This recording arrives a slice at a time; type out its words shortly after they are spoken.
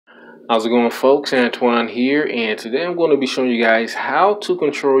How's it going, folks? Antoine here, and today I'm going to be showing you guys how to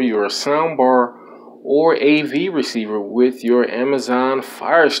control your soundbar or AV receiver with your Amazon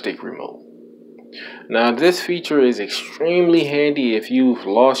Fire Stick remote. Now, this feature is extremely handy if you've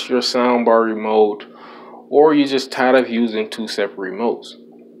lost your soundbar remote or you're just tired of using two separate remotes.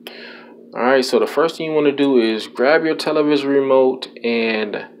 Alright, so the first thing you want to do is grab your television remote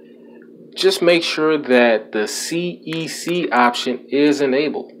and just make sure that the CEC option is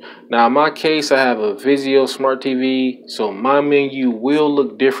enabled. Now, in my case, I have a Vizio Smart TV, so my menu will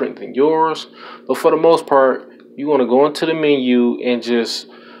look different than yours. But for the most part, you want to go into the menu and just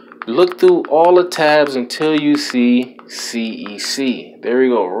look through all the tabs until you see CEC. There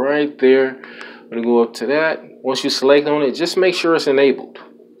you go, right there. I'm going to go up to that. Once you select on it, just make sure it's enabled.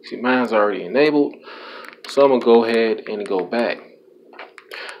 See, mine's already enabled. So I'm going to go ahead and go back.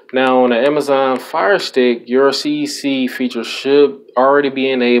 Now, on the Amazon Fire Stick, your CEC feature should already be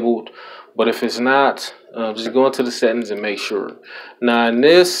enabled, but if it's not, just go into the settings and make sure. Now, in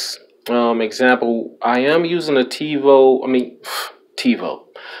this example, I am using a TiVo.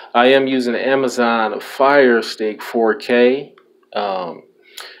 I am using the Amazon Fire Stick 4K.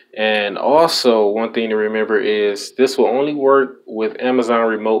 And also, one thing to remember is this will only work with Amazon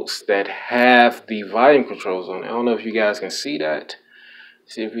remotes that have the volume controls on it. I don't know if you guys can see that.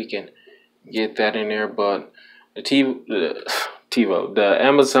 See if we can get that in there, but the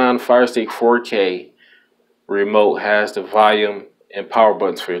Amazon Fire Stick 4K remote has the volume and power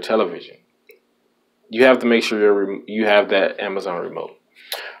buttons for your television. You have to make sure you have that Amazon remote.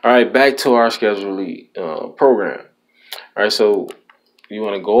 All right, back to our scheduled program. All right, so you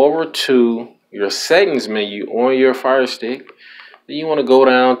want to go over to your settings menu on your Fire Stick. Then you want to go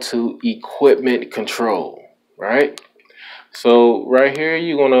down to equipment control, right? So right here,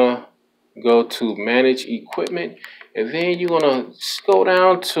 you're going to go to manage equipment, and then you're going to go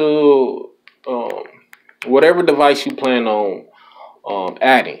down to whatever device you plan on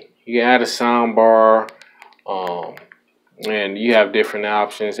adding. You can add a soundbar, and you have different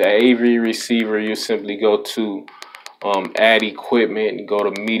options. AV receiver, you simply go to add equipment and go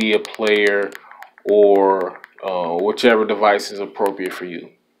to media player or whichever device is appropriate for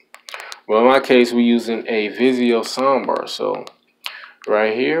you. Well, in my case, we're using a Vizio soundbar. So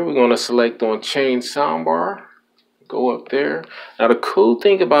right here, we're going to select on change soundbar. Go up there. Now, the cool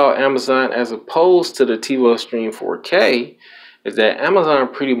thing about Amazon, as opposed to the TiVo Stream 4K, is that Amazon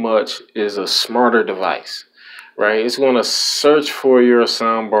pretty much is a smarter device, right? It's going to search for your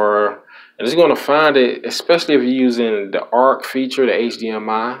soundbar, and it's going to find it, especially if you're using the ARC feature, the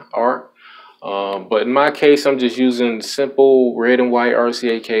HDMI ARC. But in my case, I'm just using simple red and white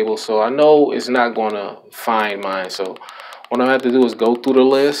RCA cable, so I know it's not going to find mine. So what I have to do is go through the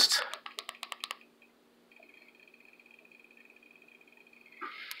list.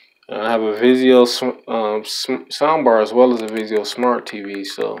 I have a Vizio soundbar as well as a Vizio Smart TV,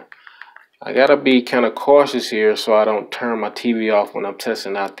 so I gotta be kind of cautious here so I don't turn my TV off when I'm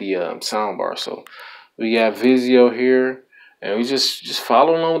testing out the soundbar. So we got Vizio here. And we just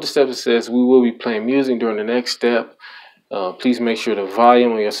follow along with the steps. It says we will be playing music during the next step. Please make sure the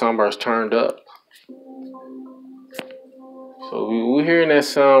volume on your soundbar is turned up. So we're hearing that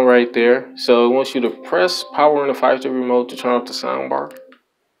sound right there. So it wants you to press power on the Fire Stick remote to turn off the soundbar.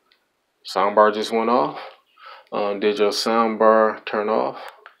 Soundbar just went off. Did your soundbar turn off?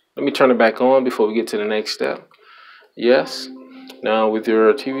 Let me turn it back on before we get to the next step. Yes. Now with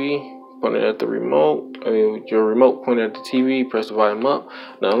your TV pointed at the remote, with your remote pointed at the TV, press the volume up.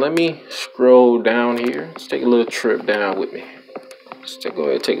 Now let me scroll down here. Let's take a little trip down with me. Go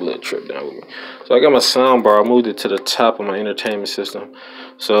ahead and take a little trip down with me. So I got my soundbar. I moved it to the top of my entertainment system.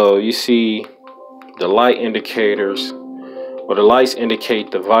 So you see the light indicators, or the lights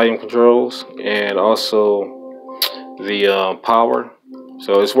indicate the volume controls and also the power.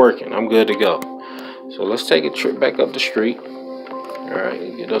 So it's working. I'm good to go. So let's take a trip back up the street. All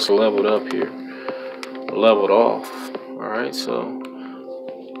right, get us leveled up here, leveled off. All right, so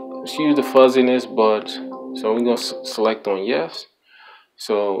let's use the fuzziness, but so we're gonna select on yes.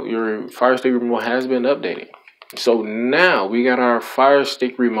 So your Fire Stick remote has been updated. So now we got our Fire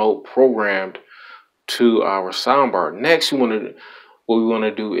Stick remote programmed to our soundbar. Next, what we want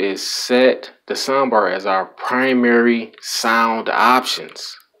to do is set the soundbar as our primary sound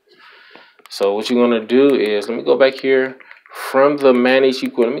options. So what you're gonna do is, let me go back here. From the manage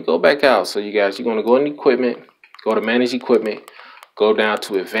equipment, let me go back out. So you guys, you're going to go in equipment, go to manage equipment, go down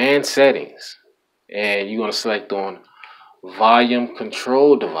to advanced settings, and you're going to select on volume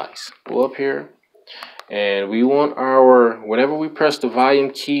control device. Go up here, And we want whenever we press the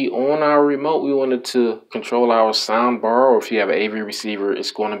volume key on our remote, we want it to control our sound bar, or if you have an AV receiver,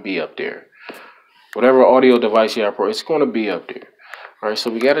 it's going to be up there. Whatever audio device you have, it's going to be up there. All right,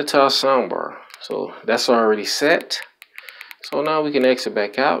 so we got it to our sound bar. So that's already set. So now we can exit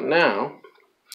back out. Now